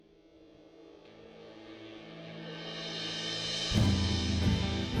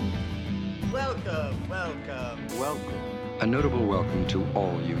Welcome, welcome, welcome. A notable welcome to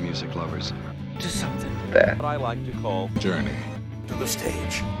all you music lovers. To something that I like to call Journey to the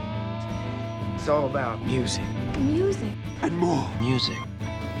stage. It's all about music. Music. And more. music.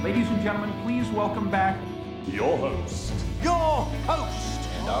 Ladies and gentlemen, please welcome back Your host. Your host.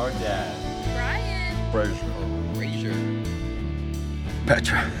 And our dad. Brian. Fraser.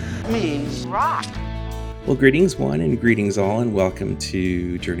 Petra. Means rock. Well, greetings one and greetings all, and welcome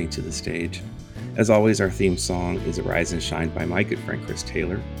to Journey to the Stage. As always, our theme song is Arise and Shine by my good friend Chris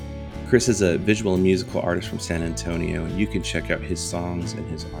Taylor. Chris is a visual and musical artist from San Antonio, and you can check out his songs and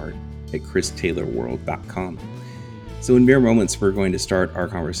his art at christaylorworld.com. So in mere moments, we're going to start our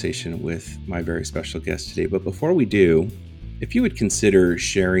conversation with my very special guest today. But before we do, if you would consider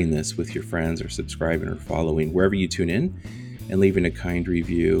sharing this with your friends or subscribing or following wherever you tune in and leaving a kind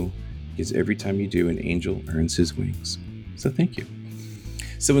review, because every time you do, an angel earns his wings. So thank you.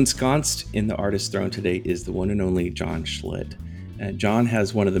 So ensconced in the artist's throne today is the one and only John Schlitt. John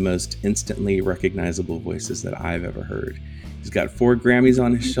has one of the most instantly recognizable voices that I've ever heard. He's got 4 Grammys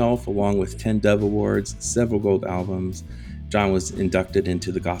on his shelf, along with 10 Dove Awards, several gold albums. John was inducted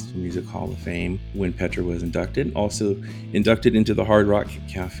into the Gospel Music Hall of Fame when Petra was inducted. Also inducted into the Hard Rock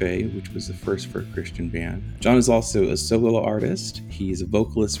Cafe, which was the first for a Christian band. John is also a solo artist. He's a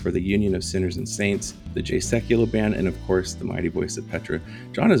vocalist for the Union of Sinners and Saints, the J Secular Band, and of course, the mighty voice of Petra.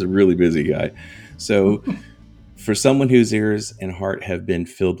 John is a really busy guy. So for someone whose ears and heart have been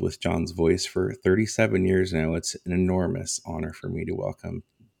filled with John's voice for 37 years now, it's an enormous honor for me to welcome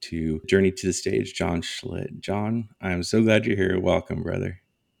to Journey to the Stage, John Schlitt. John, I'm so glad you're here. Welcome, brother.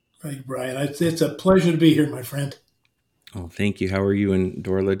 Thank you, Brian. It's a pleasure to be here, my friend. Oh, thank you. How are you and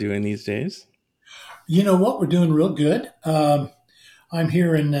Dorla doing these days? You know what? We're doing real good. I'm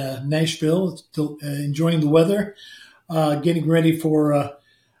here in Nashville, still enjoying the weather, getting ready for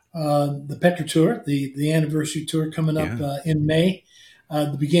the Petra Tour, the anniversary tour coming up in May,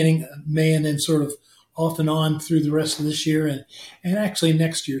 the beginning of May, and then sort of off and on through the rest of this year and actually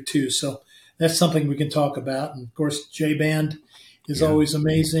next year too. So that's something we can talk about. And of course, J-Band is always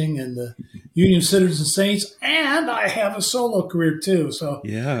amazing, and the Union of Sinners and Saints, and I have a solo career too. So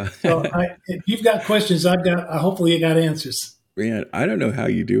if you've got questions, hopefully you got answers. Man, I don't know how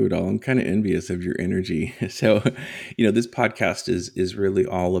you do it all. I'm kind of envious of your energy. So, this podcast is really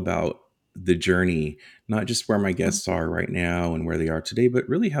all about the journey, not just where my guests are right now and where they are today, but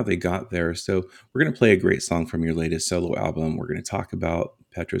really how they got there. So we're going to play a great song from your latest solo album. We're going to talk about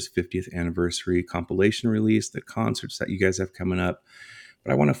Petra's 50th anniversary compilation release, the concerts that you guys have coming up.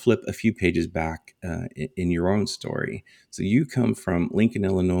 But I want to flip a few pages back in your own story. So you come from Lincoln,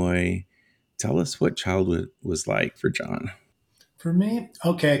 Illinois. Tell us what childhood was like for John. For me,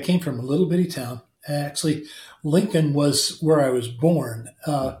 I came from a little bitty town. Actually, Lincoln was where I was born,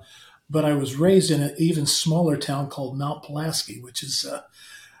 but I was raised in an even smaller town called Mount Pulaski, which is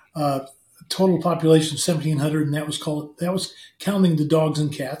a total population of 1,700, and that was counting the dogs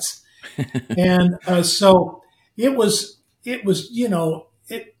and cats. And so it was.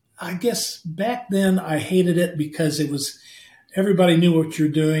 I guess back then I hated it because it was. Everybody knew what you're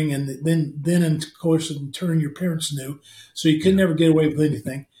doing, and then of course, in turn, your parents knew, so you could never get away with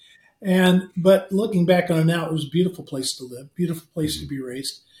anything. But looking back on it now, it was a beautiful place to live, beautiful place to be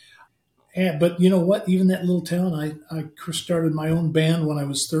raised. But you know what? Even that little town, I started my own band when I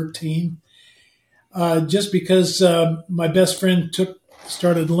was 13, just because my best friend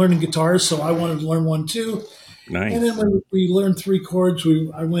started learning guitars, so I wanted to learn one too. Nice. And then when we learned 3 chords,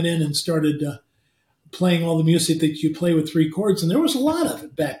 I went in and started playing all the music that you play with 3 chords, and there was a lot of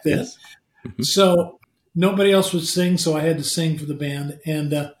it back then. Yes. Mm-hmm. So nobody else would sing, so I had to sing for the band,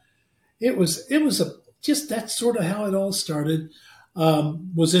 and it was just that's sort of how it all started.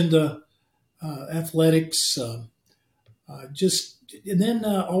 Was into athletics, and then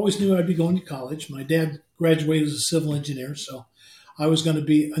always knew I'd be going to college. My dad graduated as a civil engineer, so I was going to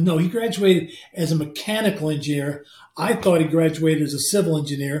be. No, he graduated as a mechanical engineer. I thought he graduated as a civil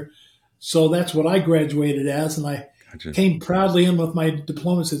engineer. So that's what I graduated as, and I came proudly in with my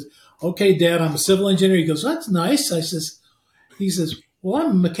diploma and says, "Okay, Dad, I'm a civil engineer." He goes, "That's nice." He says, "Well,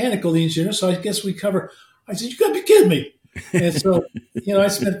 I'm a mechanical engineer, so I guess we cover." I said, "You got to be kidding me!" And so, I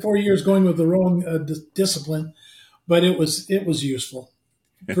spent 4 years going with the wrong discipline, but it was useful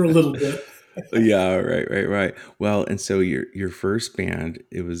for a little bit. Yeah, right. Well, and so your first band,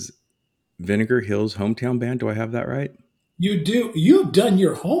 it was Vinegar Hill's hometown band. Do I have that right? You do. You've done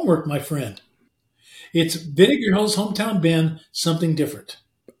your homework, my friend. It's Vinegar Hill's hometown band, Something Different.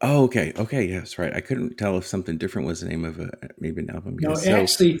 Oh, okay. Yes, right. I couldn't tell if Something Different was the name of maybe an album. No,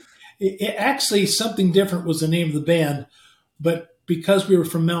 yes, actually, Something Different was the name of the band, but because we were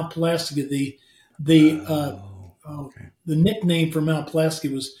from Mount Pulaski, the uh, Oh, oh, okay. the nickname for Mount Pulaski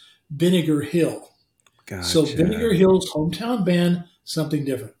was Vinegar Hill. So Vinegar Gotcha. Hill's hometown band, something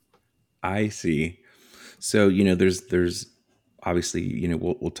different. I see. So, there's obviously,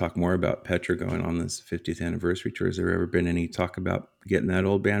 we'll talk more about Petra going on this 50th anniversary tour. Has there ever been any talk about getting that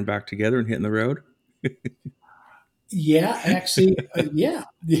old band back together and hitting the road? Yeah, actually, yeah,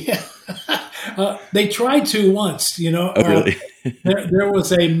 yeah. They tried to once, Oh, really? there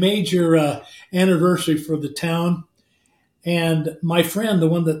was a major anniversary for the town, and my friend, the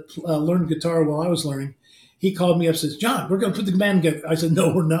one that learned guitar while I was learning, he called me up and says, "John, we're going to put the band together." I said,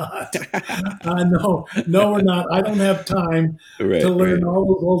 "No, we're not. No, we're not. I don't have time to Right, learn right. all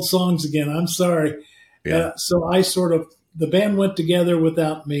those old songs again. I'm sorry." Yeah. So I sort of the band went together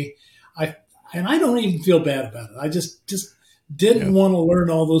without me. I and I don't even feel bad about it. I just Yeah. didn't want to learn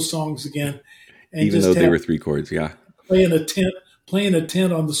all those songs again and Even just though they have were three chords. Yeah. playing a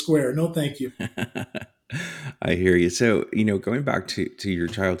tent on the square. No, thank you. I hear you. So, going back to your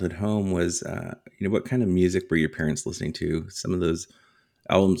childhood home was, what kind of music were your parents listening to? Some of those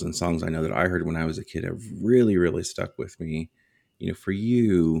albums and songs I know that I heard when I was a kid have really, really stuck with me. For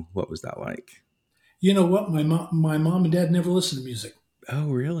you, what was that like? You know what? My mom and dad never listened to music. Oh,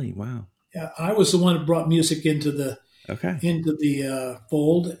 really? Wow. Yeah, I was the one that brought music Okay. into the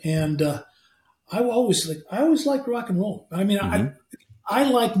fold, and I always liked rock and roll. I mean, Hmm. I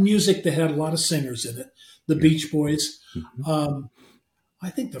like music that had a lot of singers in it. The Yeah. Beach Boys. Hmm. Um, I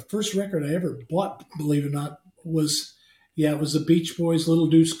think the first record I ever bought, believe it or not, it was the Beach Boys, Little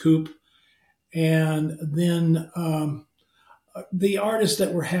Deuce Coupe, and then the artists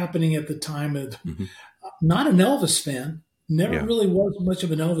that were happening at the time. Hmm. Not an Elvis fan. Never Yeah. really was much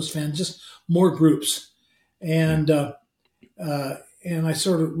of an Elvis fan. Just more groups, Yeah. and uh, and I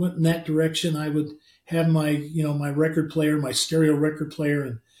sort of went in that direction. I would have my record player, my stereo record player,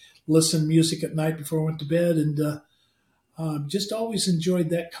 and listen to music at night before I went to bed, and just always enjoyed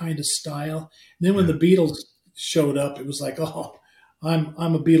that kind of style. And then when Yeah. the Beatles showed up, it was like, oh, I'm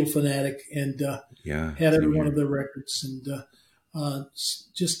a Beatle fanatic, and Yeah. had every Same one of here. their records, and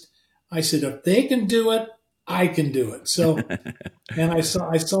just I said, if they can do it, I can do it. So, and I saw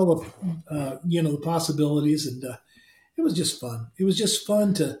the the possibilities, and it was just fun. It was just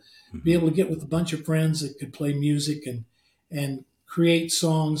fun to be Hmm. able to get with a bunch of friends that could play music and create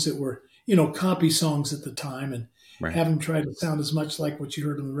songs that were copy songs at the time, and Right. have them try to sound as much like what you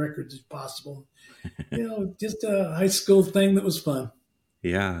heard on the records as possible. Just a high school thing that was fun.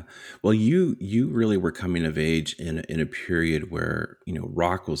 Yeah. Well, you really were coming of age in a period where,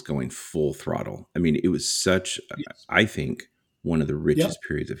 rock was going full throttle. I mean, it was such, Yes. I think, one of the Yep. richest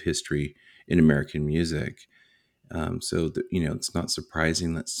periods of history in American music. So that, it's not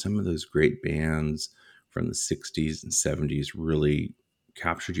surprising that some of those great bands from the 60s and 70s really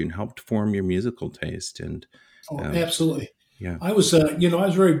captured you and helped form your musical taste. And Oh, um, absolutely. yeah. I was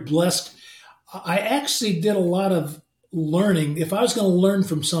very blessed. I actually did a lot of learning. If I was going to learn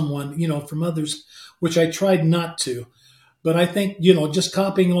from someone, from others, which I tried not to, but I think, just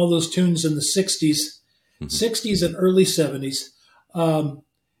copying all those tunes in the Hmm. 60s and early 70s, um,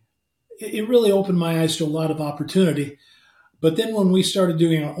 it really opened my eyes to a lot of opportunity. But then when we started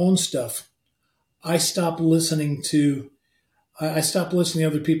doing our own stuff, I stopped listening to I stopped listening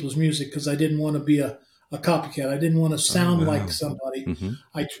to other people's music because I didn't want to be a copycat. I didn't want to Oh, sound like wow. somebody. Hmm.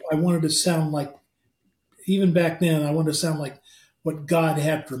 I wanted to sound like, even back then, I wanted to sound like what God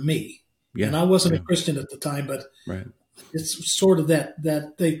had for me. And Yeah. I wasn't a Yeah. Christian at the time, but Right. it's sort of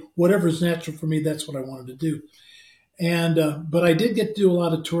that thing. Whatever's natural for me, that's what I wanted to do. And but I did get to do a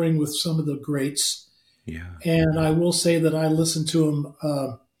lot of touring with some of the greats, Yeah. and I will say that I listened to them,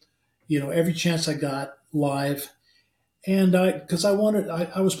 every chance I got live, and because I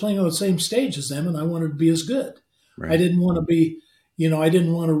was playing on the same stage as them, and I wanted to be as good. I Right. didn't want to be, I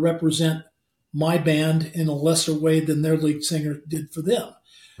didn't want to represent my band in a lesser way than their lead singer did for them.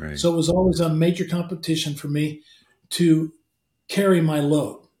 Right. So it was always a major competition for me to carry my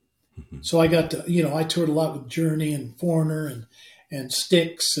load. Mhm. So I got to, I toured a lot with Journey and Foreigner and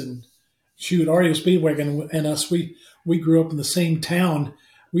Styx and shoot REO Speedwagon and us. We grew up in the same town.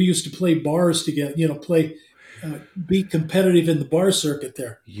 We used to play bars together. Be competitive in the bar circuit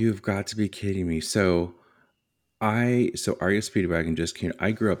there. You've got to be kidding me. So REO Speedwagon just came.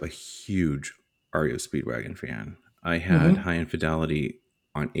 I grew up a huge REO Speedwagon fan. I had Hmm. High Infidelity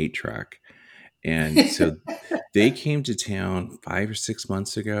on 8 track. And so they came to town 5 or 6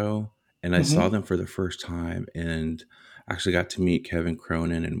 months ago, and I saw Hmm. them for the first time and actually got to meet Kevin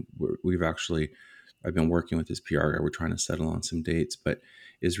Cronin. And I've been working with his PR guy. We're trying to settle on some dates, but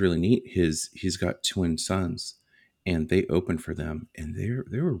it's really neat. He's got twin sons, and they opened for them, and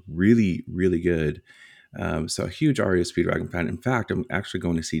they were really, really good. So a huge REO Speedwagon fan. In fact, I'm actually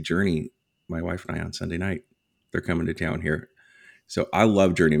going to see Journey, my wife and I, on Sunday night. They're coming to town here. So I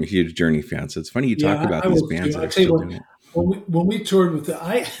love Journey. I'm a huge Journey fan. So it's funny you talk Yeah, about I these was bands too. that I are tell you still what, doing it. when we toured with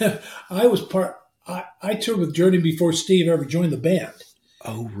I was part. I toured with Journey before Steve ever joined the band.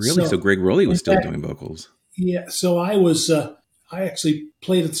 Oh, really? So Greg Rowley was still doing vocals. Yeah. So I was. I actually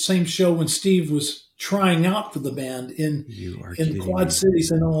played at the same show when Steve was trying out for the band in You are the kidding Quad me.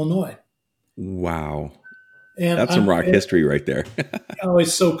 Cities in Illinois. Wow. And That's some rock history right there. oh,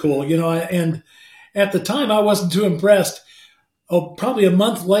 it's so cool, And at the time, I wasn't too impressed. Oh, probably a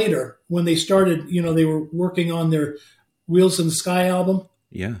month later, when they started, they were working on their Wheels in the Sky album,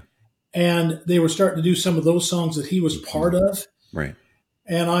 Yeah. and they were starting to do some of those songs that he was part of. Right.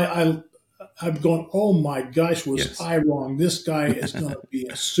 And I'm going, oh my gosh, was Yes. I wrong? This guy is going to be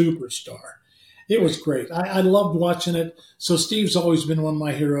a superstar. It was great. I loved watching it. So Steve's always been one of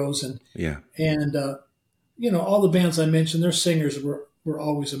my heroes, and Yeah. all the bands I mentioned, their singers were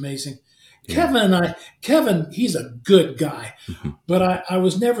always amazing. Yeah. Kevin, he's a good guy, but I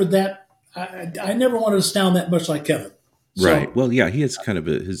was never that. I never wanted to sound that much like Kevin. So, Right. Well, yeah, he has kind of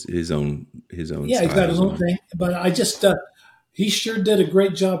his own yeah, style. he's got his own thing. But I just he sure did a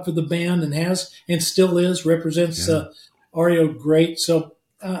great job for the band, and has and still represents REO great. So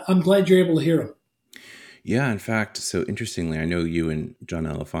I'm glad you're able to hear him. Yeah, in fact, so interestingly, I know you and John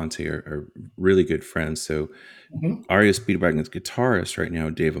Elefante are really good friends. So REO Speedwagon's guitarist right now,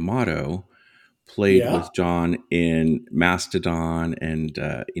 Dave Amato, played Yeah. with John in Mastodon, and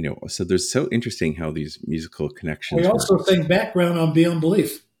so there's so interesting how these musical connections We also work. sang background on Beyond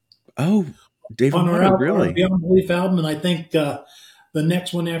Belief. Oh, Dave On Amato, our really? Beyond Belief album, and I think the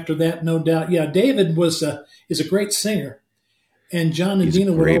next one after that, no doubt. Yeah, David is a great singer, and John and He's a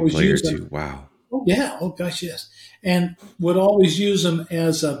Dina would great always player use too. him. Wow. Oh yeah, oh gosh, yes, and would always use him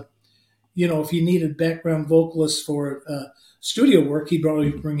as a, if he needed background vocalists for studio work, he'd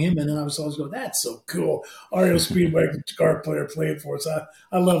probably bring him in, and I was always going, "That's so cool." REO Speedwagon guitar player playing for us.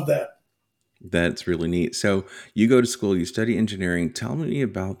 I love that. That's really neat. So you go to school, you study engineering. Tell me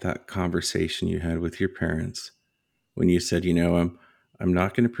about that conversation you had with your parents when you said, I'm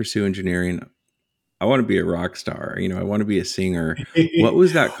not going to pursue engineering. I want to be a rock star. I want to be a singer. What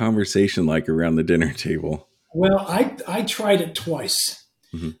was that conversation like around the dinner table? Well, I tried it twice.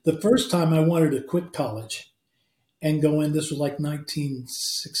 Mm-hmm. The first time I wanted to quit college and go in. This was like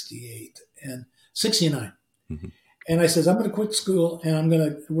 1968 and 69. Mm-hmm. And I says, I'm going to quit school and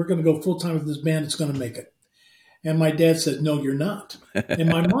we're going to go full time with this band. It's going to make it. And my dad said, no, you're not. And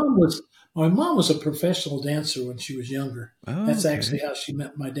my mom was a professional dancer when she was younger. Oh, That's okay. actually how she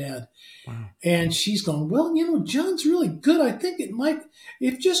met my dad. Wow. And she's going, well, John's really good. I think it might,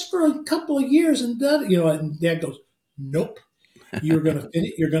 if just for a couple of years and that, and Dad goes, nope, you're going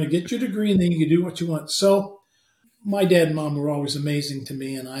to get your degree and then you can do what you want. So my dad and mom were always amazing to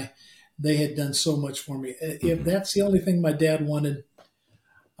me, and they had done so much for me. If that's the only thing my dad wanted,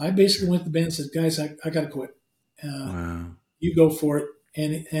 I basically went to the band and said, guys, I got to quit. Wow. You go for it.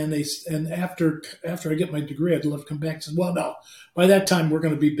 And after I get my degree, I'd love to come back. I said, well, no, by that time we're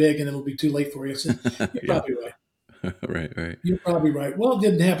going to be big and it'll be too late for you. I said, you're probably right. Right. You're probably right. Well, it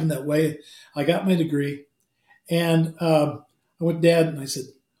didn't happen that way. I got my degree, and I went to Dad and I said,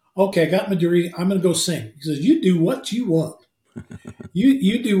 okay, I got my degree. I'm going to go sing. He says, you do what you want.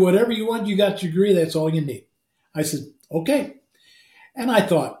 You do whatever you want. You got your degree. That's all you need. I said, okay. And I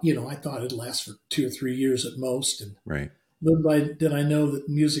thought it'd last for 2 or 3 years at most. And Right. little did I know that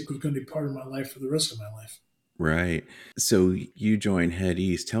music was going to be part of my life for the rest of my life. Right. So you joined Head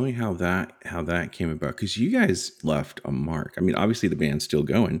East. Tell me how that came about, because you guys left a mark. I mean, obviously the band's still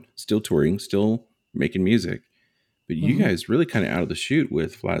going, still touring, still making music, but you guys really kind of out of the chute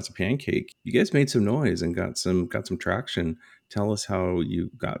with Flat as a Pancake. You guys made some noise and got some traction. Tell us how you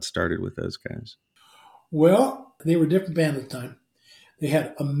got started with those guys. Well, they were a different band at the time. They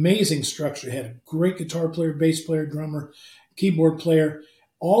had amazing structure. They had a great guitar player, bass player, drummer, keyboard player.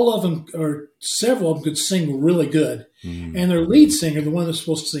 All of them, or several of them, could sing really good. And their lead singer, the one that's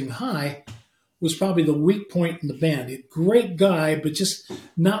supposed to sing high, was probably the weak point in the band. A great guy, but just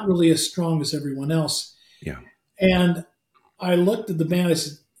not really as strong as everyone else. Yeah. And I looked at the band. I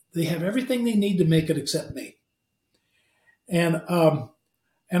said, they have everything they need to make it except me. And I'm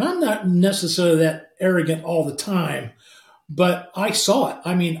not necessarily that arrogant all the time, but I saw it.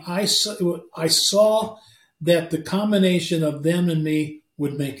 I mean, I saw that the combination of them and me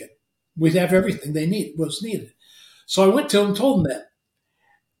would make it. We'd have everything was needed. So I went to him and told him that.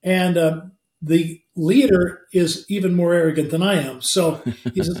 And the leader is even more arrogant than I am. So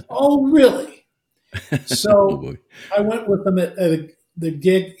he says, oh, really? Oh So boy. I went with them at the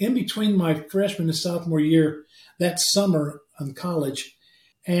gig in between my freshman and sophomore year that summer in college.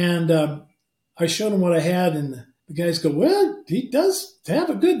 And I showed them what I had, and the guys go, "Well, he does have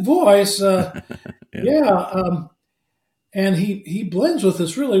a good voice. Yeah. Yeah." And he blends with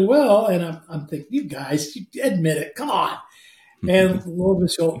us really well. And I'm thinking, you guys, you admit it. Come on. And lo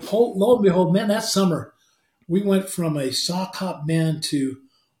and behold, man, that summer we went from a sock hop band to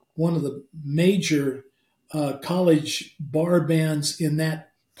one of the major college bar bands in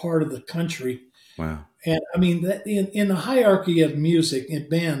that part of the country. Wow. And I mean, that in the hierarchy of music in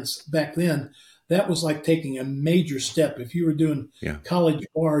bands back then, that was like taking a major step. If you were doing Yeah. college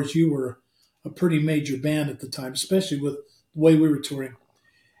bars, you were a pretty major band at the time, especially with the way we were touring.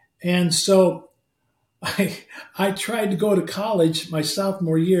 And so I tried to go to college my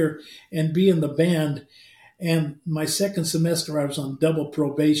sophomore year and be in the band. And my second semester, I was on double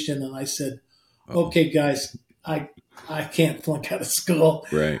probation, and I said, Uh-oh. "Okay, guys, I can't flunk out of school."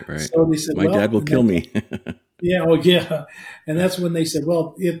 Right. Right. So they said, My dad "Well," will and kill me. yeah, oh yeah, and that's when they said,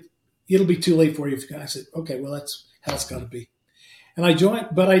 "Well, it'll be too late for you." I said, "Okay, well, that's how it's got to be." And I joined,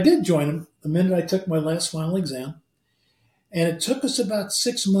 but I did join them the minute I took my last final exam, and it took us about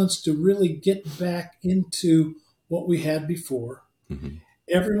 6 months to really get back into what we had before. Hmm.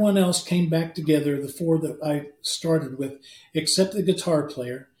 Everyone else came back together, the four that I started with, except the guitar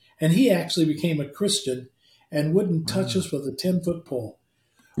player, and he actually became a Christian and wouldn't touch Wow. us with a 10-foot pole.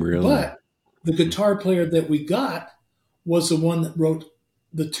 Really? But the guitar player that we got was the one that wrote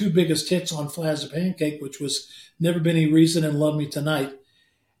the two biggest hits on Flash Pancake, which was Never Been Any Reason and Love Me Tonight.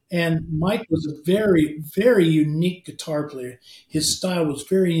 And Mike was a very, very unique guitar player. His style was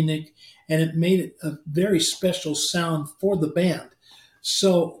very unique, and it made it a very special sound for the band.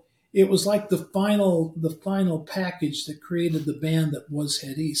 So it was like the final package that created the band that was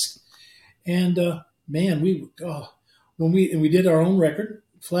Head East. And man, we did our own record.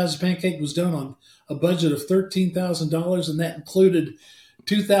 Flash Pancake was done on a budget of $13,000, and that included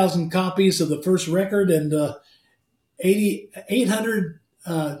 2,000 copies of the first record and 800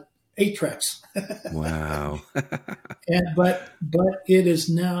 eight tracks. Wow. But it is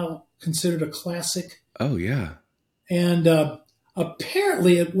now considered a classic, Oh yeah. and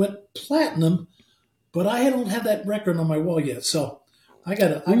apparently it went platinum. But I don't have that record on my wall yet, so I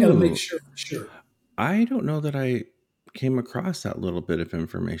gotta make Ooh. sure for sure. I don't know that I came across that little bit of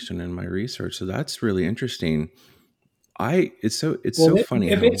information in my research. So that's really interesting. It's Well, so if, funny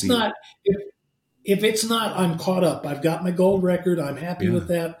if how it's the not if it's not, I'm caught up. I've got my gold record. I'm happy yeah. with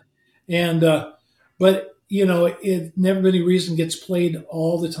that. And but Never Been Any Reason gets played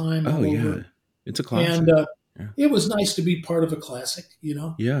all the time, Oh all yeah. over. It's a And classic. Yeah. it was nice to be part of a classic.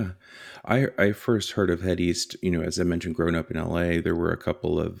 Yeah. I first heard of Head East, as I mentioned, growing up in LA, there were a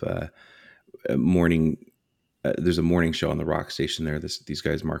couple of morning there's a morning show on the rock station there. These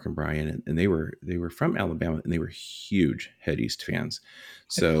guys, Mark and Brian, and they were from Alabama, and they were huge Head East fans.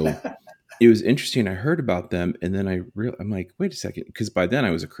 So it was interesting. I heard about them, and then I'm like, wait a second, because by then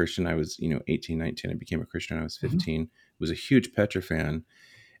I was a Christian. I was 18, 19. I became a Christian when I was Mhm. 15. Was a huge Petra fan,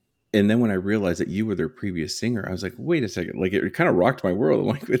 and then when I realized that you were their previous singer, I was like, wait a second, like it kind of rocked my world. I'm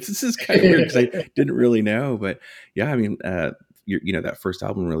like, this is kind of weird because I didn't really know, but yeah, I mean, that first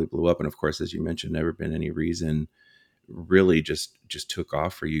album really blew up, and of course, as you mentioned, Never Been Any Reason really just took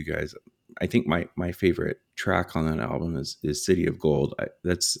off for you guys. I think my favorite track on that album is City of Gold.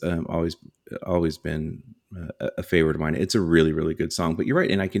 That's always been a favorite of mine. It's a really really good song. But you're right,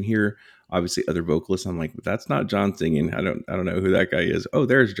 and I can hear obviously other vocalists. I'm like, that's not John singing. I don't know who that guy is. Oh,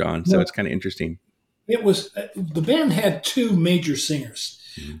 there's John. So No, it's kind of interesting. it was the band had two major singers.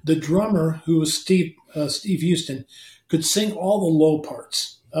 Mhm. The drummer, who was Steve Houston, could sing all the low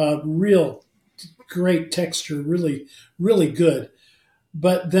parts. Real great texture, really, really good.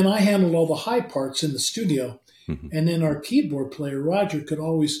 But then I handled all the high parts in the studio, Mhm. and then our keyboard player Roger could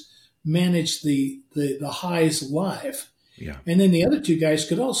always manage the highs live, Yeah, and then the other two guys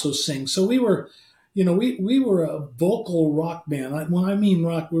could also sing. So we were a vocal rock band. When I mean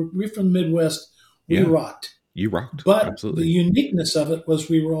rock, we're from the Midwest. We yeah, rocked, you rocked but the absolutely. uniqueness of it was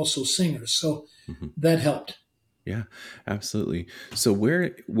we were also singers, so Mhm. that helped. Yeah, absolutely. So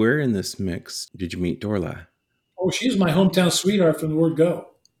where in this mix did you meet Dorla? Oh, she's my hometown sweetheart from the word go.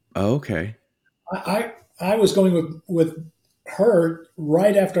 Oh, okay. I was going with her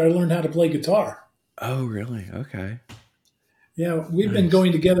right after I learned how to play guitar. Oh, really? Okay. Yeah, we've been Nice.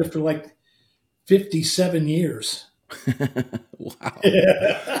 going together for like 57 years.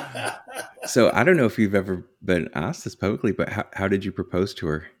 Wow. So I don't know if you've ever been asked this publicly, but how did you propose to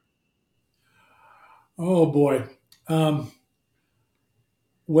her? Oh boy. Um,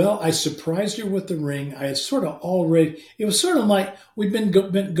 Well, I surprised her with the ring. I had sort of already, it was sort of like we'd been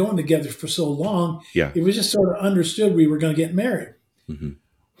going together for so long. Yeah. It was just sort of understood we were going to get married. Hmm.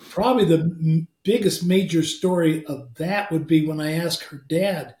 Probably the biggest major story of that would be when I asked her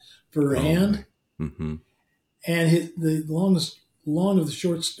dad for her hand. Mm-hmm. And the long of the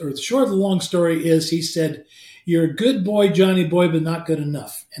short, or the short of the long story is he said, "You're a good boy, Johnny boy, but not good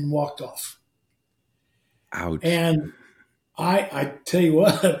enough," and walked off. Ouch. And I tell you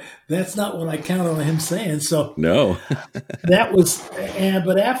what, that's not what I count on him saying. So No. that was,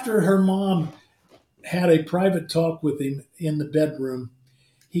 but after her mom had a private talk with him in the bedroom,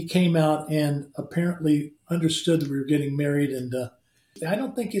 he came out and apparently understood that we were getting married. And I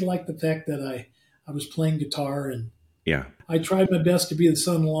don't think he liked the fact that I was playing guitar, and Yeah. I tried my best to be the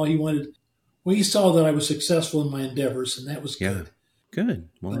son-in-law he wanted. Well, he saw that I was successful in my endeavors, and that was Yeah. good. Good.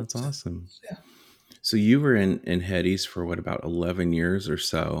 Well, But, that's awesome. yeah. So you were in Head East for what, about 11 years or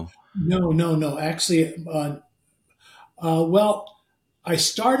so? No. Actually, well, I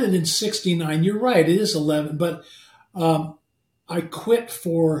started in '69. You're right, it is 11, but I quit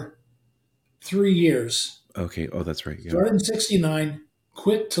for 3 years. Okay. Oh, that's right. Yeah. Started in '69,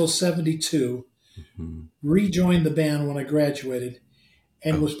 quit till '72, Hmm. rejoined the band when I graduated,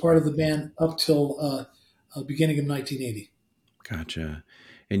 and Oh, was part of the band up till beginning of 1980. gotcha.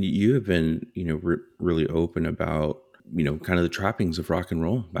 And you have been, really open about, kind of the trappings of rock and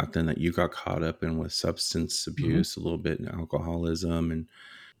roll back then that you got caught up in with substance Mhm. abuse a little bit and alcoholism and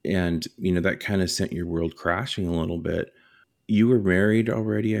that kind of sent your world crashing a little bit. You were married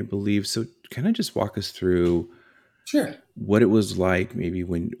already, I believe. So kind of just walk us through Sure. what it was like maybe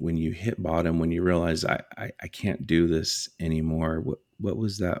when you hit bottom, when you realized I can't do this anymore. What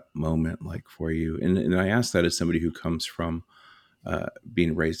was that moment like for you? And I ask that as somebody who comes from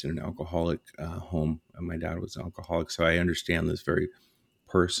being raised in an alcoholic home. My dad was an alcoholic, so I understand this very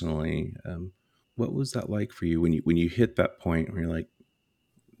personally. What was that like for you when you hit that point where you're like,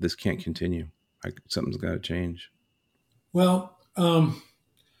 this can't continue? Something's got to change. Well,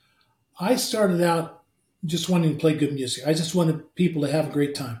 I started out just wanting to play good music. I just wanted people to have a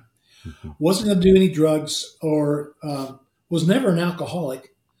great time. Hmm. Wasn't going to do any drugs, or was never an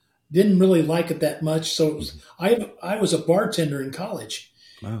alcoholic. Didn't really like it that much. So I was a bartender in college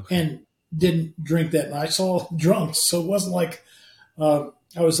Oh, okay. and didn't drink that much. I saw drunks, so it wasn't like I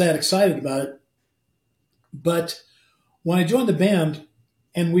was that excited about it. But when I joined the band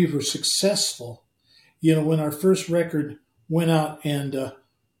and we were successful, when our first record went out and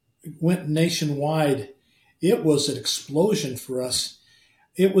went nationwide, it was an explosion for us.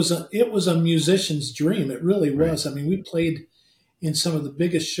 It was a musician's dream. It really Right. was. I mean, we played in some of the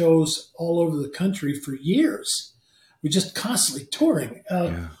biggest shows all over the country for years. We're just constantly touring.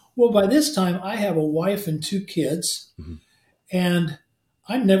 Yeah. Well, by this time, I have a wife and 2 kids, Hmm. and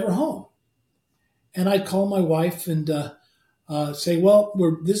I'm never home. And I'd call my wife and say, "Well,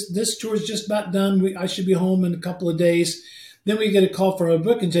 this tour is just about done. I should be home in a couple of days." Then we get a call from a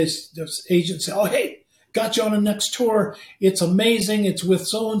booking agent, say, "Oh, hey, got you on the next tour. It's amazing. It's with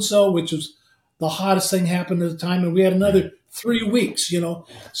so and so," which was the hottest thing happened at the time, and we had another 3 weeks.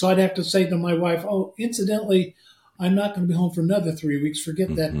 So I'd have to say to my wife, "Oh, incidentally, I'm not going to be home for another 3 weeks.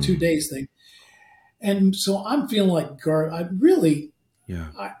 Forget that Hmm. 2 days thing." And so I'm feeling like I really, Yeah.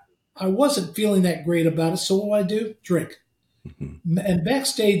 I wasn't feeling that great about it. So what do I do? Drink. Hmm. And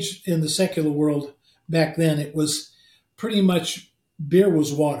backstage in the secular world back then, it was pretty much beer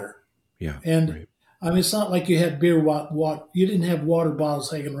was water. Yeah. And Right. I mean, it's not like you had beer, you didn't have water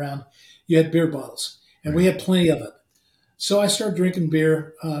bottles hanging around. You had beer bottles, and we Right. had plenty of it. So I started drinking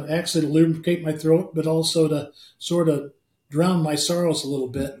beer, actually to lubricate my throat, but also to sort of drown my sorrows a little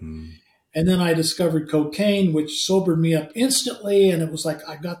bit. Hmm. And then I discovered cocaine, which sobered me up instantly. And it was like,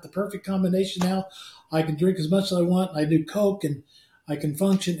 I got the perfect combination now. I can drink as much as I want. I do coke and I can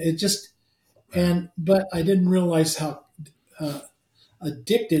function. But I didn't realize how uh,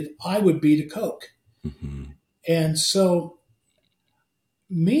 addicted I would be to coke. Hmm. And so,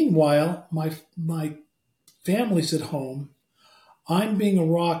 meanwhile, my family's at home. I'm being a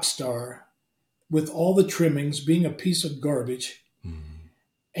rock star with all the trimmings, being a piece of garbage, Hmm.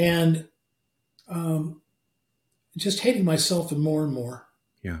 and just hating myself and more.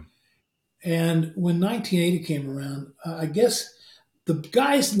 Yeah. And when 1980 came around, I guess the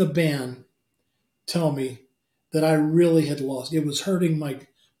guys in the band tell me that I really had lost. It was hurting my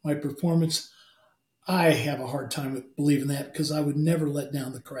performance. I have a hard time with believing that because I would never let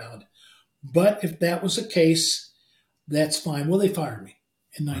down the crowd. But if that was the case, that's fine. Well, they fired me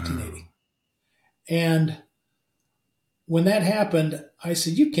in Wow. 1980. And when that happened, I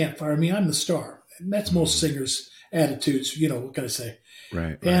said, "You can't fire me. I'm the star." And that's most Hmm. singers attitudes. You know, what can I say? Right.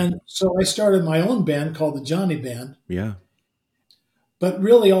 Right. And so I started my own band called the Johnny Band. Yeah. But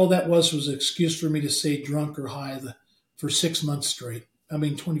really, all that was an excuse for me to stay drunk or high for 6 months straight. I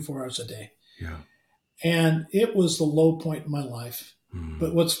mean, 24 hours a day. Yeah. And it was the low point in my life.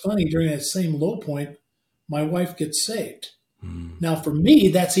 But what's funny, during that same low point, my wife gets saved. Now, for me,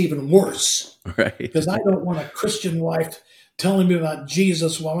 that's even worse Right. because I don't want a Christian wife telling me about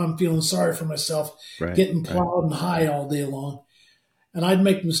Jesus while I'm feeling sorry for myself, Right. getting plowed and high all day long. And I'd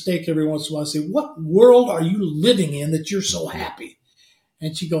make a mistake every once in a while. I'd say, "What world are you living in that you're so happy?"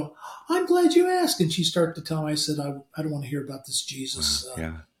 And she'd go, "I'm glad you asked." And she started to tell me, I said, I don't want to hear about this Jesus.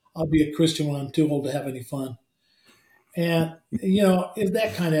 Yeah. I'll be a Christian when I'm too old to have any fun. And, it's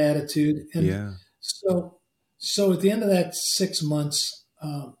that kind of attitude. And Yeah. so at the end of that 6 months,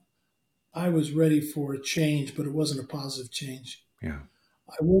 I was ready for a change, but it wasn't a positive change. Yeah.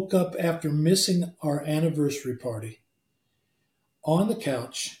 I woke up after missing our anniversary party on the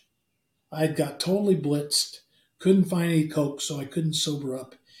couch. I got totally blitzed, couldn't find any Coke, so I couldn't sober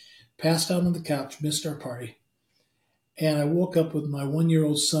up. Passed out on the couch, missed our party. And I woke up with my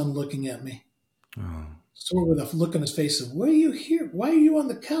 1-year-old son looking at me, Oh. sort of with a look on his face of, "What are you here? Why are you on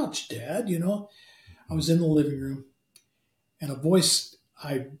the couch, Dad?" I was in the living room, and a voice,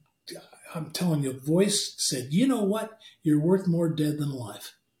 I'm telling you, a voice said, "You know what? You're worth more dead than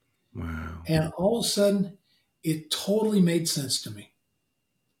alive." Wow. And all of a sudden, it totally made sense to me.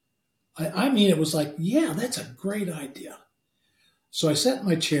 I mean, it was like, yeah, that's a great idea. So I sat in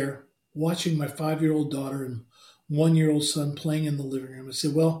my chair watching my 5-year-old daughter and 1-year-old son playing in the living room. I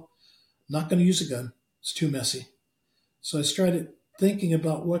said, well, I'm not going to use a gun. It's too messy. So I started thinking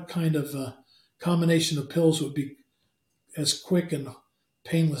about what kind of combination of pills would be as quick and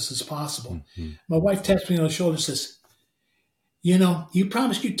painless as possible. My wife taps me on the shoulder and says, you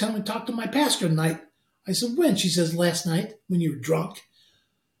promised you'd tell me to talk to my pastor tonight. I said, when? She says, last night when you were drunk.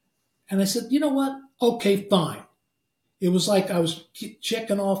 And I said, you know what? Okay, fine. It was like I was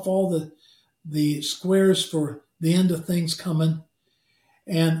checking off all the squares for the end of things coming.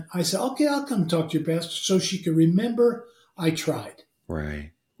 And I said, okay, I'll come talk to your pastor so she could remember I tried.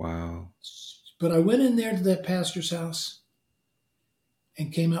 Right. Wow. But I went in there to that pastor's house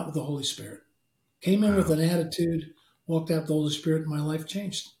and came out with the Holy Spirit. Came in with an attitude, walked out with the Holy Spirit, and my life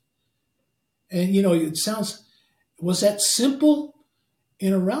changed. And, it was that simple?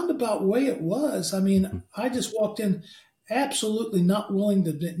 In a roundabout way, it was. I mean, I just walked in absolutely not willing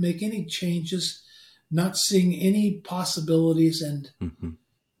to make any changes, not seeing any possibilities. And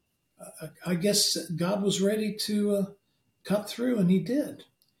I guess God was ready to cut through, and he did.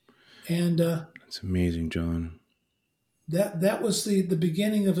 And that's amazing, John. That was the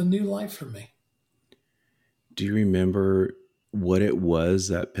beginning of a new life for me. Do you remember what it was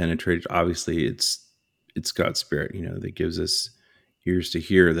that penetrated? Obviously, it's God's Spirit, that gives us ears to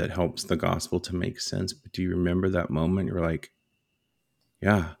hear, that helps the gospel to make sense. But do you remember that moment? You're like,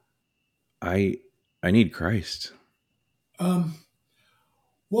 yeah, I need Christ. Well,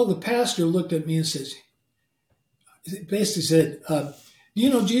 the pastor looked at me and basically said, do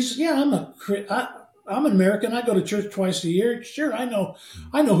you know Jesus? Yeah, I'm an American. I go to church twice a year. Sure, I know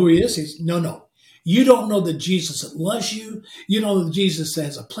who he is. He's no. You don't know the Jesus that loves you. You know the Jesus that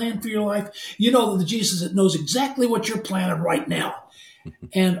has a plan for your life. You know the Jesus that knows exactly what you're planning right now.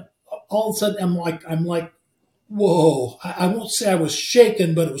 And all of a sudden, I'm like, whoa! I won't say I was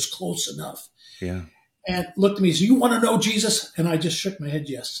shaken, but it was close enough. Yeah. And looked at me and said, "You want to know Jesus?" And I just shook my head,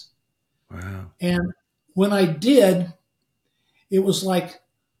 yes. Wow. And when I did, it was like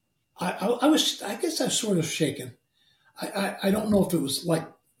I guess I was sort of shaken. I don't know if it was like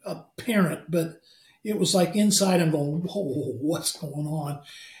apparent, but it was like inside I'm going, whoa, what's going on?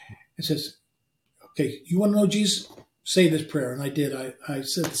 It says, okay, you want to know Jesus? Say this prayer. And I did. I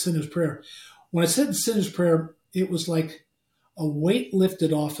said the sinner's prayer. When I said the sinner's prayer, it was like a weight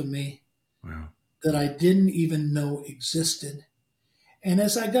lifted off of me. Wow. That I didn't even know existed. And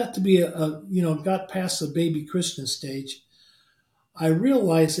as I got to be got past the baby Christian stage, I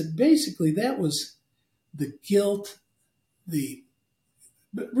realized that basically that was the guilt,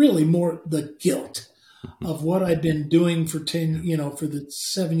 but really more the guilt of what I'd been doing for for the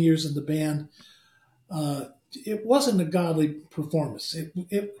 7 years in the band. It wasn't a godly performance.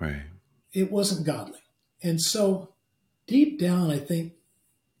 Right. It wasn't godly. And so deep down, I think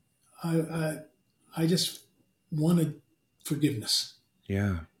I just wanted forgiveness.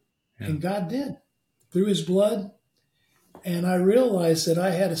 Yeah. And God did through his blood. And I realized that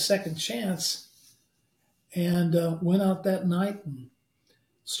I had a second chance and went out that night and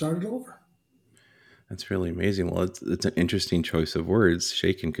started over. That's really amazing. Well, it's an interesting choice of words,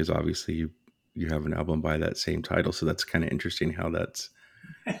 shaken, because obviously you have an album by that same title. So that's kind of interesting how that's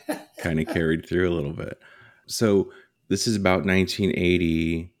kind of carried through a little bit. So this is about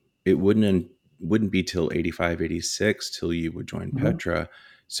 1980. It wouldn't be till 85, 86 till you would join Mhm. Petra.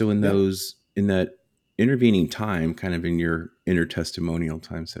 So in Yep. that intervening time, kind of in your intertestimonial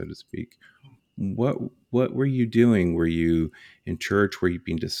time, so to speak, what were you doing? Were you in church? Were you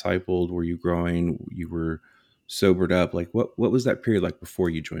being discipled? Were you growing? You were sobered up? Like what was that period like before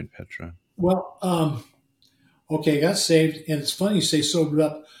you joined Petra? Well, okay, I got saved, and it's funny you say sobered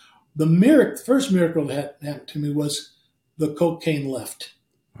up. The first miracle that happened to me was the cocaine left.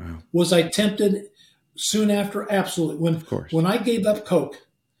 Wow. Was I tempted soon after? Absolutely. Of course. When I gave up coke,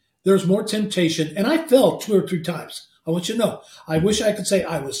 there was more temptation, and I fell 2 or 3 times. I want you to know. I wish I could say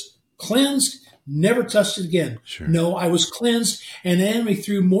I was cleansed, never touched it again. Sure. No, I was cleansed, and the enemy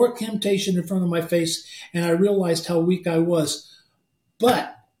threw more temptation in front of my face, and I realized how weak I was.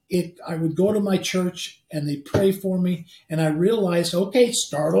 But I would go to my church, and they'd pray for me, and I realized, okay,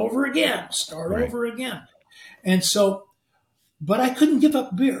 start over again. And so, but I couldn't give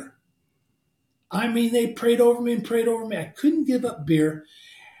up beer. I mean, they prayed over me and prayed over me. I couldn't give up beer.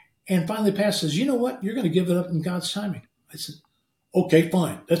 And finally, the pastor says, you know what? You're going to give it up in God's timing. I said, okay,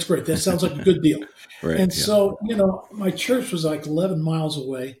 fine. That's great. That sounds like a good deal. Right. And so, my church was like 11 miles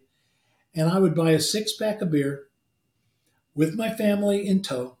away. And I would buy a 6-pack of beer with my family in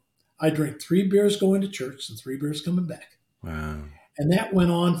tow. I drink 3 beers going to church and 3 beers coming back. Wow. And that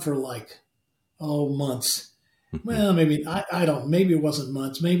went on for months. Well, maybe, maybe it wasn't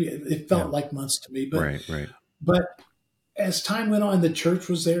months. Maybe it felt like months to me. But, Right. But as time went on, the church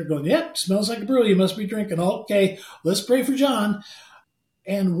was there going, yep, smells like a brew. You must be drinking. Okay, let's pray for John.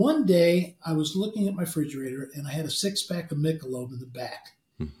 And one day I was looking at my refrigerator and I had a 6-pack of Michelob in the back.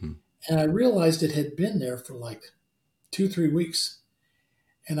 Mm-hmm. And I realized it had been there for 2-3 weeks.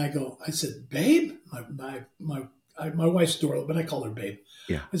 And I said, babe, my wife's Dora, but I call her babe.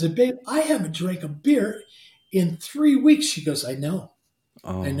 Yeah. I said, babe, I haven't drank a beer in 3 weeks. She goes, I know.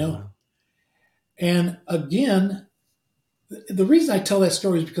 Oh. I know. And again, the reason I tell that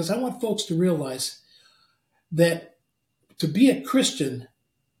story is because I want folks to realize that to be a Christian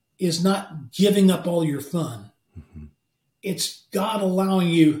is not giving up all your fun. Mm-hmm. It's God allowing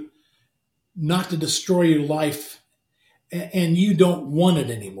you not to destroy your life and you don't want it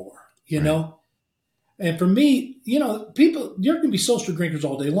anymore, you know? And for me, people, you're going to be social drinkers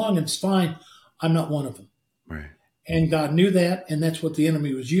all day long, and it's fine. I'm not one of them. Right. And God knew that, and that's what the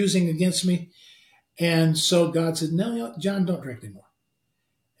enemy was using against me. And so God said, no, John, don't drink anymore.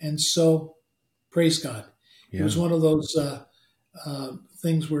 And so, praise God. Yeah. It was one of those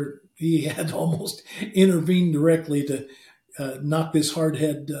things where he had almost intervened directly to knock this hard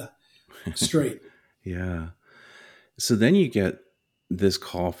head straight. Yeah. So then you get this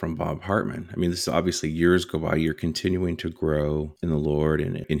call from Bob Hartman. I mean, this is obviously years go by. You're continuing to grow in the Lord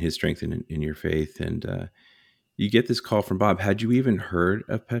and in his strength and in your faith. And you get this call from Bob. Had you even heard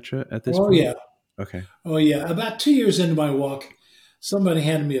of Petra at this point? Yeah. Okay. Oh, yeah. About 2 years into my walk, somebody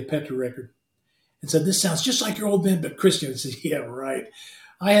handed me a Petra record and said, this sounds just like your old band, but Christian. I said, yeah, right.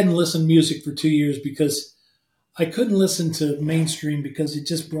 I hadn't listened to music for 2 years because I couldn't listen to mainstream because it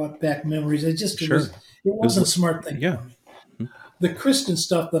just brought back memories. It wasn't a smart thing for me. Mm-hmm. The Christian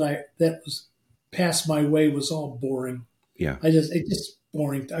stuff that was passed my way was all boring. Yeah. It just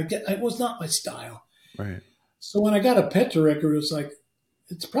boring. It was not my style. Right. So when I got a Petra record, it was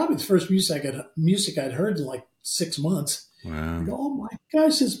it's probably the first music I'd heard in 6 months. Wow. I go, oh my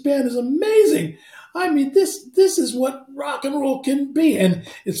gosh, this band is amazing. I mean, this is what rock and roll can be. And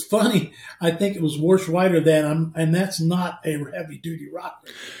it's funny. I think it was Worse Wider Than, and that's not a heavy duty rock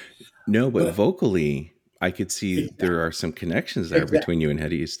record. No, but vocally, I could see there are some connections there between you and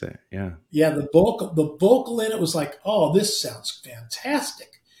Head East. Yeah. Yeah, the vocal in it was oh, this sounds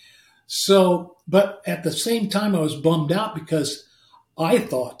fantastic. So, but at the same time, I was bummed out because I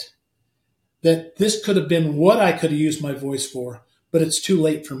thought that this could have been what I could have used my voice for, but it's too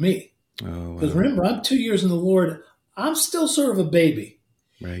late for me. Oh, because remember, I'm 2 years in the Lord. I'm still sort of a baby.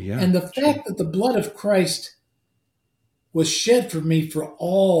 Right. Yeah. And the fact that the blood of Christ was shed for me for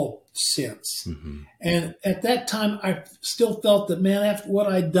all sins. Mm-hmm. And at that time, I still felt that, man, after what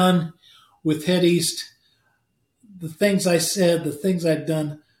I'd done with Head East, the things I said, the things I'd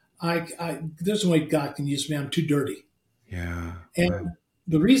done, there's no way God can use me. I'm too dirty. Yeah. And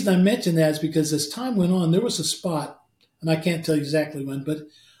the reason I mention that is because as time went on, there was a spot, and I can't tell you exactly when, but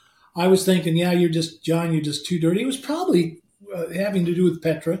I was thinking, yeah, you're just too dirty. It was probably having to do with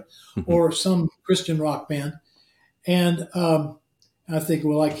Petra or some Christian rock band. And I think,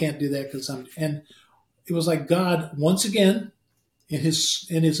 well, I can't do that and it was like God, once again,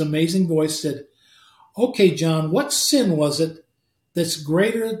 in his amazing voice said, "Okay, John, what sin was it that's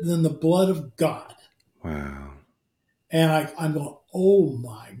greater than the blood of God?" Wow. And I'm going, "Oh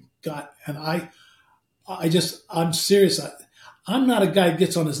my God!" And I'm serious. I'm not a guy that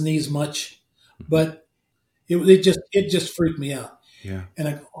gets on his knees much, but it just freaked me out. Yeah. And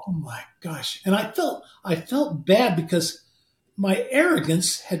I go, "Oh my gosh!" And I felt bad because my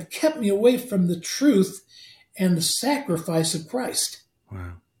arrogance had kept me away from the truth and the sacrifice of Christ.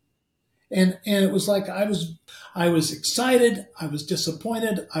 Wow. And it was like I was excited, I was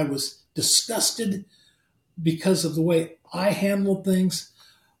disappointed, I was disgusted because of the way I handled things,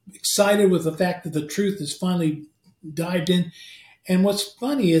 excited with the fact that the truth has finally dived in. And what's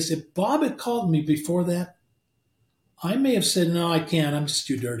funny is if Bob had called me before that, I may have said, "No, I can't. I'm just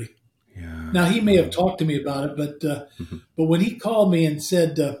too dirty." Yeah. Now, he may have talked to me about it, but when he called me and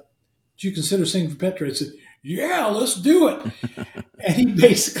said, "Did you consider singing for Petra?" I said, "Yeah, let's do it." And he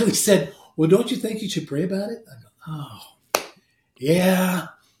basically said, "Well, don't you think you should pray about it?" I go, "Oh, yeah."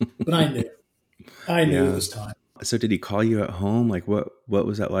 But I knew it Yeah. was time. So did he call you at home? Like what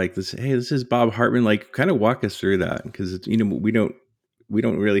was that like? This is Bob Hartman. Like kind of walk us through that because we don't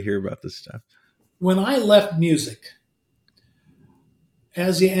really hear about this stuff. When I left music,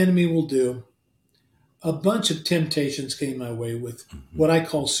 as the enemy will do, a bunch of temptations came my way with what I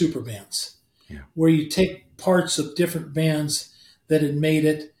call super bands, Yeah. where you take parts of different bands that had made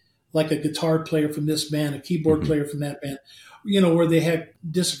it, like a guitar player from this band, a keyboard player from that band, where they had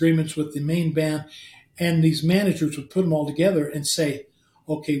disagreements with the main band, and these managers would put them all together and say,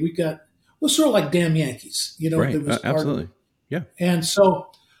 "Okay, well, sort of like Damn Yankees, Right. there was Absolutely. Yeah. And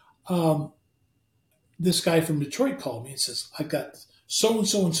so this guy from Detroit called me and says, "I've got so and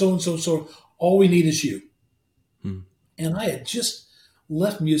so and so and so and so. All we need is you." Hmm. And I had just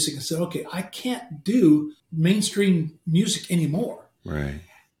left music and said, "Okay, I can't do mainstream music anymore." Right.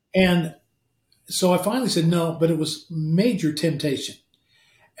 And so I finally said no, but it was major temptation.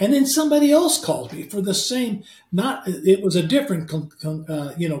 And then somebody else called me for the same. It was a different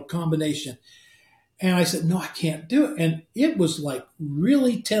combination. And I said, "No, I can't do it." And it was like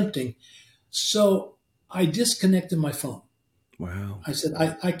really tempting. So I disconnected my phone. Wow. I said,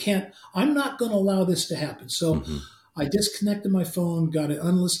 I can't, I'm not going to allow this to happen. So I disconnected my phone, got an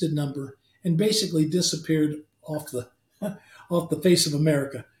unlisted number, and basically disappeared off the off the face of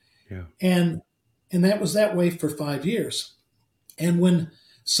America. Yeah. And that was that way for 5 years. And when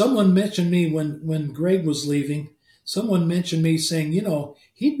someone mentioned me, when Greg was leaving, someone mentioned me saying,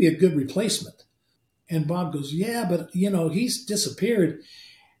 he'd be a good replacement. And Bob goes, "Yeah, but he's disappeared."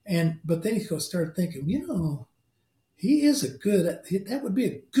 But then he started thinking, he is that would be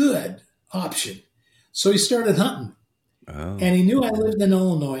a good option. So he started hunting. Oh. And he knew I lived in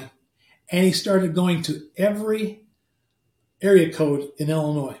Illinois. And he started going to every area code in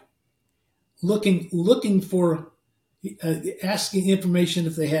Illinois, looking for, asking information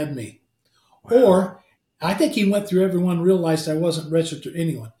if they had me. Wow. Or I think he went through everyone, realized I wasn't registered to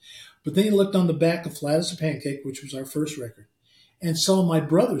anyone. But then he looked on the back of Flat as a Pancake, which was our first record, and saw my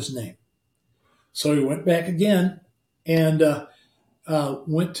brother's name. So he went back again and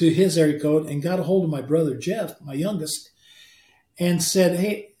went to his area code and got a hold of my brother, Jeff, my youngest, and said,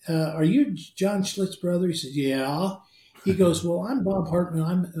 "Hey, are you John Schlitt's brother?" He said, "Yeah." He goes, "Well, I'm Bob Hartman.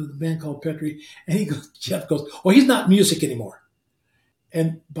 I'm in the band called Petri." And Jeff goes, "Oh, he's not music anymore."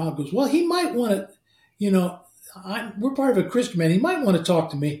 And Bob goes, "Well, he might want to, we're part of a Christian band. He might want to talk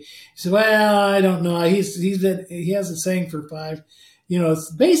to me." He said, "Well, I don't know. He hasn't sang for 5."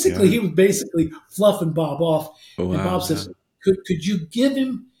 It's basically, He was basically fluffing Bob off. Oh, wow. And Bob says, could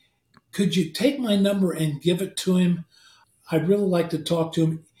you take my number and give it to him? I'd really like to talk to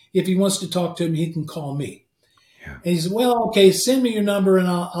him. If he wants to talk to him, he can call me." Yeah. And he said, "Well, okay, send me your number and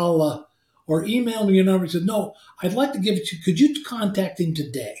I'll or email me your number." He said, "No, I'd like to give it to you. Could you contact him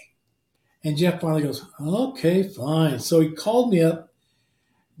today?" And Jeff finally goes, "Okay, fine." So he called me up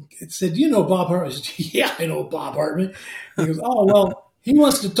and said, "You know Bob Hartman?" I said, "Yeah, I know Bob Hartman." He goes, "Oh, well, he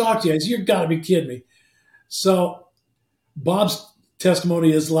wants to talk to you." I said, "You've got to be kidding me." So Bob's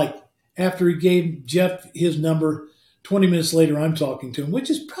testimony is like, after he gave Jeff his number, 20 minutes later, I'm talking to him, which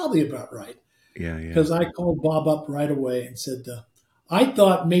is probably about right. Yeah. Yeah. Because I called Bob up right away and said, I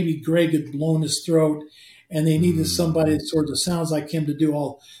thought maybe Greg had blown his throat and they needed somebody that sort of sounds like him to do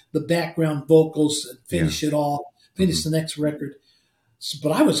all the background vocals and finish it all, finish the next record. So,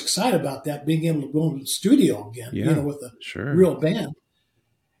 but I was excited about that, being able to go into the studio again, with a real band.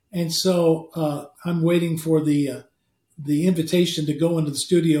 And so I'm waiting for the invitation to go into the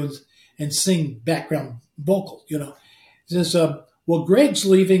studio and sing background vocals. He says, "Well, Greg's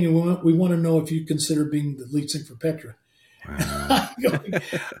leaving, and we want to know if you consider being the lead singer for Petra." Wow.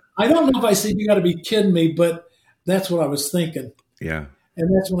 I don't know if I said, you got to be kidding me, but that's what I was thinking. Yeah.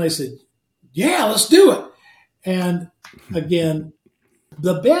 And that's when I said, yeah, let's do it. And again,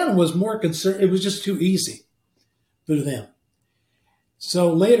 the band was more concerned. It was just too easy for them.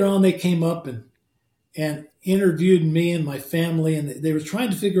 So later on, they came up and interviewed me and my family, and they were trying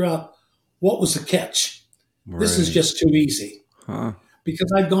to figure out what was the catch. Right. This is just too easy. Huh.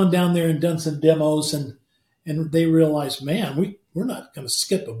 Because I'd gone down there and done some demos, and they realized, man, we're not going to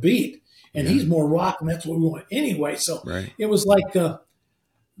skip a beat. And he's more rock, and that's what we want anyway. So it was like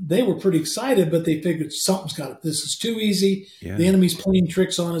they were pretty excited, but they figured something's got it. This is too easy. Yeah. The enemy's playing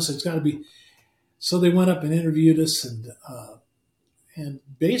tricks on us. It's got to be. So they went up and interviewed us, and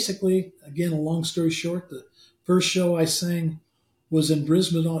basically, again, a long story short, the first show I sang was in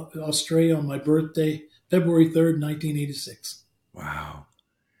Brisbane, Australia, on my birthday, February 3rd, 1986. Wow.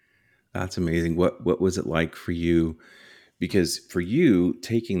 That's amazing. What was it like for you? Because for you,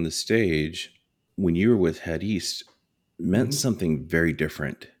 taking the stage when you were with Head East meant something very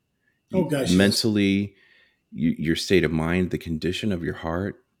different. Oh, gosh. Mentally, your state of mind, the condition of your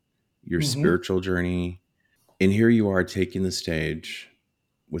heart, your spiritual journey. And here you are taking the stage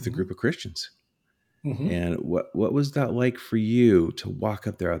with a group of Christians. And what was that like for you to walk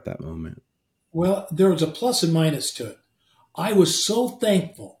up there at that moment? Well, there was a plus and minus to it. I was so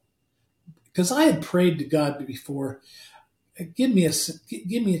thankful because I had prayed to God before, give me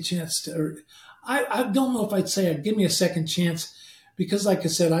a chance to, or I don't know if I'd say give me a second chance, because like I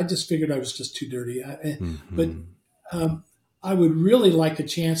said, I just figured I was just too dirty. But I would really like a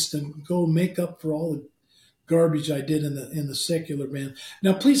chance to go make up for all the garbage I did in the secular band.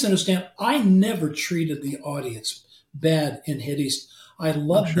 Now, please understand, I never treated the audience bad in Head East. I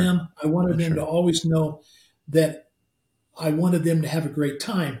loved them. I wanted them to always know that I wanted them to have a great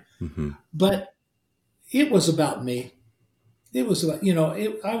time. But it was about me. It was about,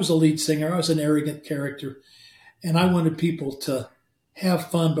 I was a lead singer. I was an arrogant character. And I wanted people to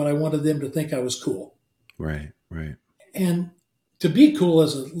have fun, but I wanted them to think I was cool. Right. And to be cool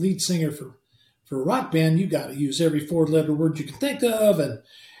as a lead singer for a rock band, you got to use every four-letter word you can think of. And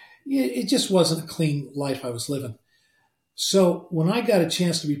it just wasn't a clean life I was living. So when I got a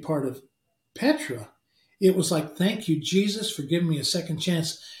chance to be part of Petra, it was like, thank you, Jesus, for giving me a second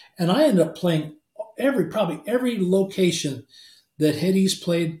chance. And I ended up playing probably every location that Head East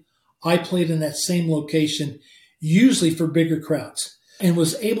played. I played in that same location, usually for bigger crowds, and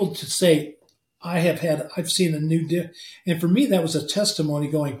was able to say, I've seen a new and for me, that was a testimony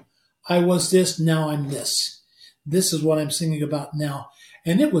going, I was this, now I'm this. This is what I'm singing about now.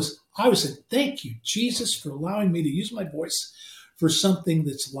 And I was saying, thank you, Jesus, for allowing me to use my voice for something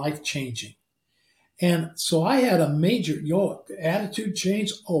that's life-changing. And so I had a major attitude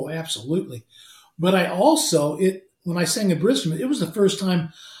change. Oh, absolutely. But I also, when I sang in Brisbane, it was the first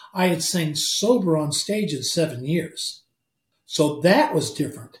time I had sang sober on stage in 7 years. So that was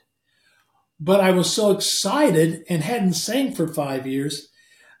different. But I was so excited and hadn't sang for 5 years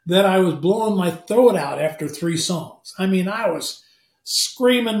that I was blowing my throat out after 3 songs. I mean, I was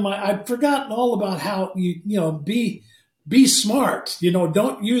screaming I'd forgotten all about how be smart,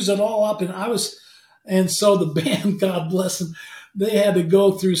 don't use it all up. And so the band, God bless them, they had to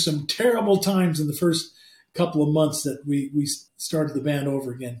go through some terrible times in the first couple of months that we started the band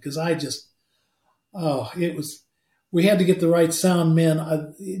over again. Cause we had to get the right sound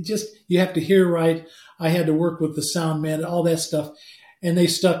man. You have to hear right. I had to work with the sound man, all that stuff. And they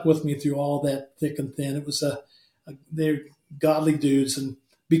stuck with me through all that thick and thin. It was they're godly dudes. And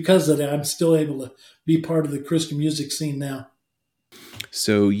because of that, I'm still able to be part of the Christian music scene now.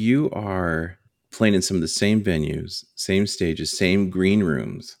 So you are playing in some of the same venues, same stages, same green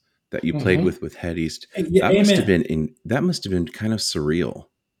rooms that you played with Head East. Yeah, that must have been kind of surreal.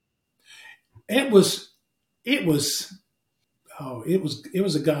 It was a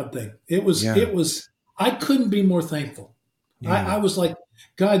God thing. It was, I couldn't be more thankful. Yeah. I was like,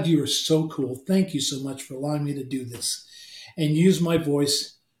 God, you are so cool. Thank you so much for allowing me to do this and use my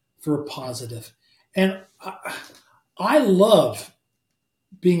voice for a positive. And I love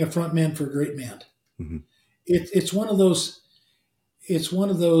being a front man for a great band. It's one of those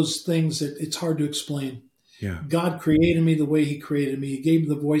things that it's hard to explain. Yeah. God created me the way he created me. He gave me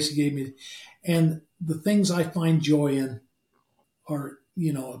the voice he gave me. And the things I find joy in are,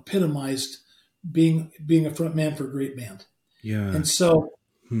 epitomized being a front man for a great band. Yeah. And so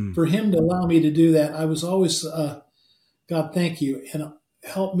for him to allow me to do that, I was always, God, thank you. And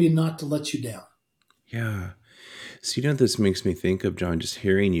help me not to let you down. Yeah. So, this makes me think of, John, just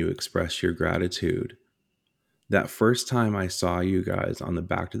hearing you express your gratitude. That first time I saw you guys on the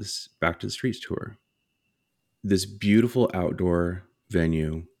Back to the Streets tour, this beautiful outdoor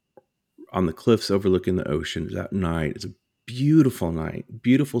venue on the cliffs overlooking the ocean. That night, it's a beautiful night,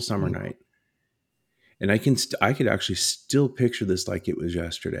 beautiful summer night. And I could actually still picture this like it was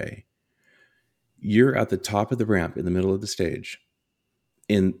yesterday. You're at the top of the ramp in the middle of the stage,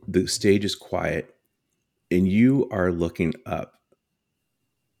 and the stage is quiet, and you are looking up,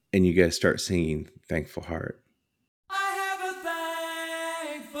 and you guys start singing Thankful Heart. I have a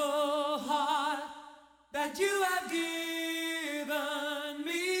thankful heart that you have given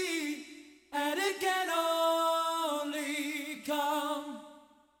me, and it can only come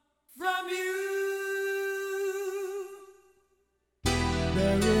from you.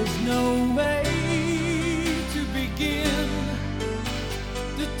 There is no way to begin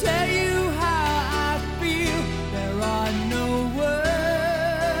to tell you how I feel. There are no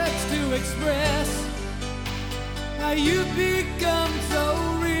words to express how you become so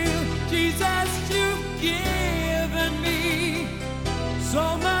real. Jesus, you've given me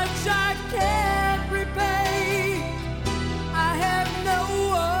so much I can't repay. I have no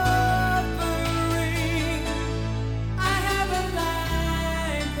offering. I have a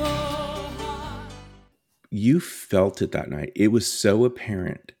thankful heart. You felt it that night. It was so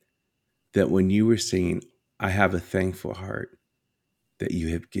apparent that when you were singing, I have a thankful heart that you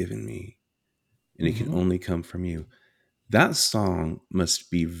have given me, and it can only come from you. That song must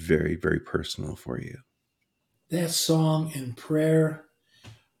be very, very personal for you. That song and prayer.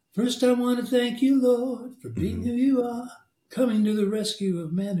 First, I want to thank you, Lord, for being who you are, coming to the rescue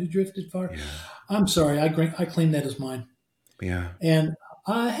of man who drifted far. Yeah. I'm sorry, I claim that as mine. Yeah. And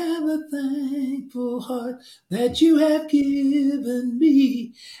I have a thankful heart that you have given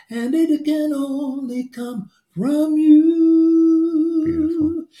me, and it can only come from you.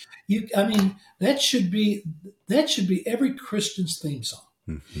 Beautiful. That should be every Christian's theme song.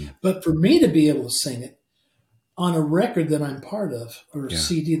 Mm-hmm. But for me to be able to sing it on a record that I'm part of, or a Yeah.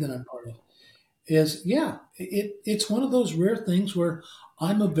 CD that I'm part of, it's one of those rare things where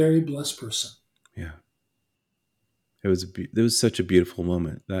I'm a very blessed person. Yeah. It was such a beautiful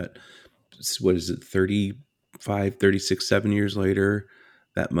moment. That, what is it, 35, 36, 7 years later,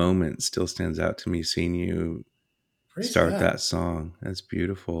 that moment still stands out to me, seeing you Praise start God. that song. That's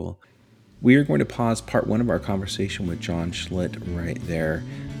beautiful. We are going to pause part one of our conversation with John Schlitt right there.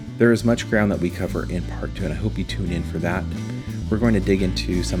 There is much ground that we cover in part two, and I hope you tune in for that. We're going to dig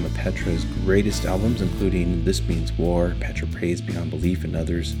into some of Petra's greatest albums, including This Means War, Petra Prays Beyond Belief, and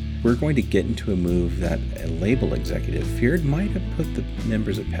others. We're going to get into a move that a label executive feared might have put the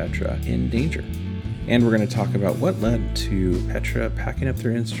members of Petra in danger. And we're going to talk about what led to Petra packing up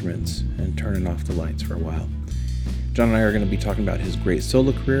their instruments and turning off the lights for a while. John and I are going to be talking about his great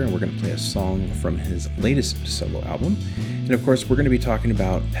solo career, and we're going to play a song from his latest solo album. And of course, we're going to be talking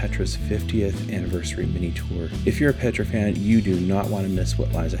about Petra's 50th anniversary mini tour. If you're a Petra fan, you do not want to miss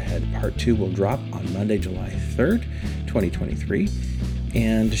what lies ahead. Part 2 will drop on Monday, July 3rd, 2023.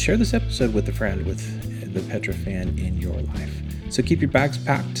 And share this episode with a friend, with the Petra fan in your life. So keep your bags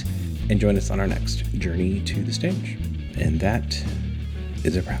packed and join us on our next journey to the stage. And that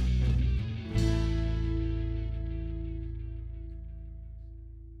is a wrap.